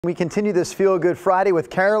We continue this Feel Good Friday with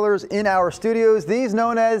carolers in our studios, these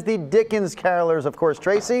known as the Dickens carolers, of course,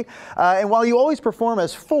 Tracy. And while you always perform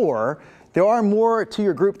as four, there are more to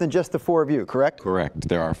your group than just the four of you, correct? Correct.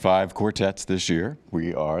 There are 5 quartets this year.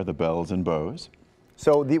 We are the Bells and Bows.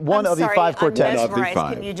 So the one of the 5 quartets. I'm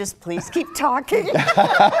mesmerized. Can you just please keep talking?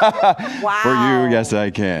 Wow. For you, yes, I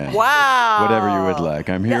can. Wow. Whatever you would like.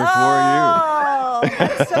 I'm here for Oh,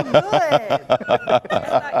 that's so good. I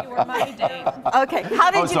thought you were my date. Okay.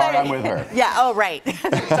 How did you sorry, guys? I'm with her. Yeah. Oh, right.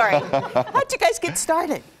 Sorry. How'd you guys get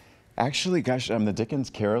started? Actually, gosh, the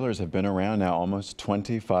Dickens carolers have been around now almost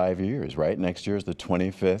 25 years, right? Next year is the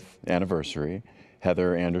 25th anniversary.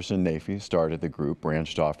 Heather Anderson Nafee started the group,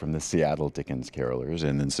 branched off from the Seattle Dickens carolers,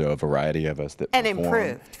 and then so a variety of us that And perform.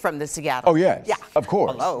 improved from the Seattle. Oh, yes. Yeah. Of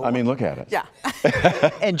course. Hello. I mean, look at us. Yeah.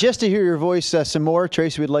 And just to hear your voice some more,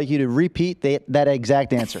 Tracy would like you to repeat that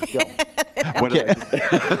exact answer. Go. What did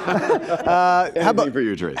How about, for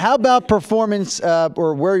you, Tracy? How about performance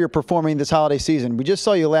or where you're performing this holiday season? We just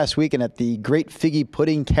saw you last weekend at the Great Figgy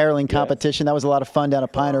Pudding Caroling Competition. That was a lot of fun down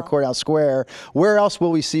at Pioneer Courthouse Square. Where else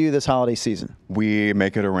will we see you this holiday season? We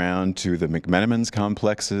make it around to the McMenamins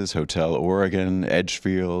complexes, Hotel Oregon,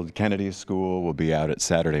 Edgefield, Kennedy School. We'll be out at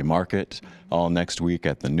Saturday Market all next week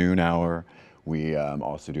at the noon hour. We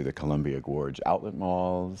also do the Columbia Gorge outlet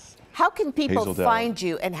malls. How can people Hazeldale. find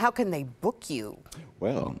you, and how can they book you?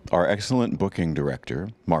 Well, our excellent booking director,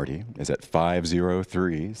 Marty, is at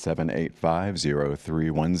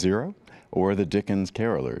 503-785-0310 or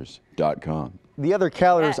thedickenscarolers.com. The other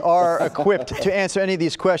carolers are equipped to answer any of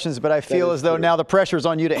these questions, but I feel as though now the pressure is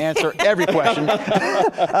on you to answer every question.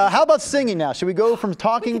 How about singing now? Should we go from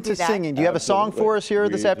talking to singing? Do you have a song for us here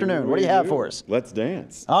this afternoon? What do you have for us? Let's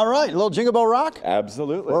dance. All right, a little Jingle Bell Rock?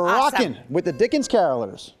 Absolutely. We're rocking with the Dickens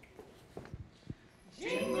carolers.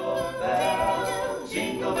 Jingle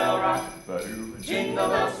bell rock, jingle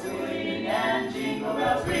bells swing and jingle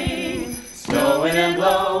bells ring, snowing and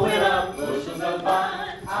blowing up bushels of fun.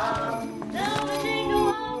 Now the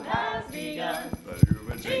jingle has begun.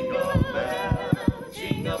 Jingle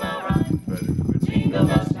bell rock, jingle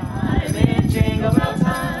bells chime in jingle bell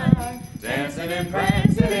time, dancing and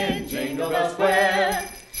prancing in Jingle Bell Square.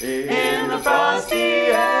 In the frosty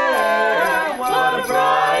air, what a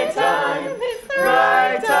bright time!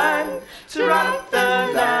 Right time to rock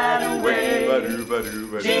the night away.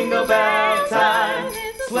 Jingle bell time,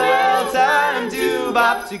 swell time to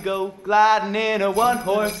bop, to go gliding in a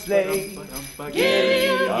one-horse sleigh. Giddy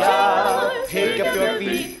up, pick up your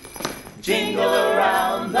feet, jingle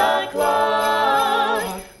around the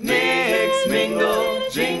clock. Mix, mingle,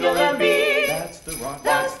 jingle and beat.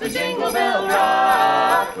 That's the Jingle Bell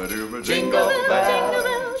Rock. Jingle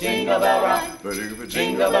bell, jingle bell rock.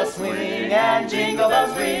 Jingle bells swing and jingle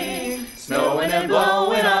bells ring, snowing and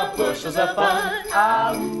blowing up bushels of fun.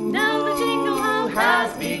 Now the jingle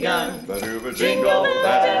has begun. Jingle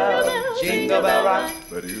bell, jingle bell rock.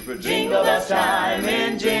 Jingle bells chime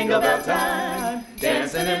in jingle bell time,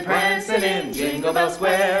 dancing and prancing in Jingle Bell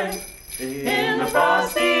Square. In the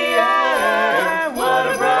frosty air, what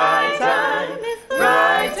a bright time!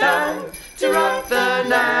 Right time to rock the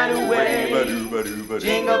night away.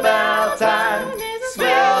 Jingle bell time,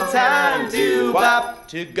 swell time to bop,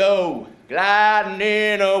 to go gliding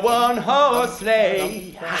in a one-horse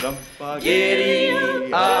sleigh.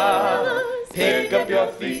 Giddy up, pick up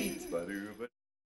your feet,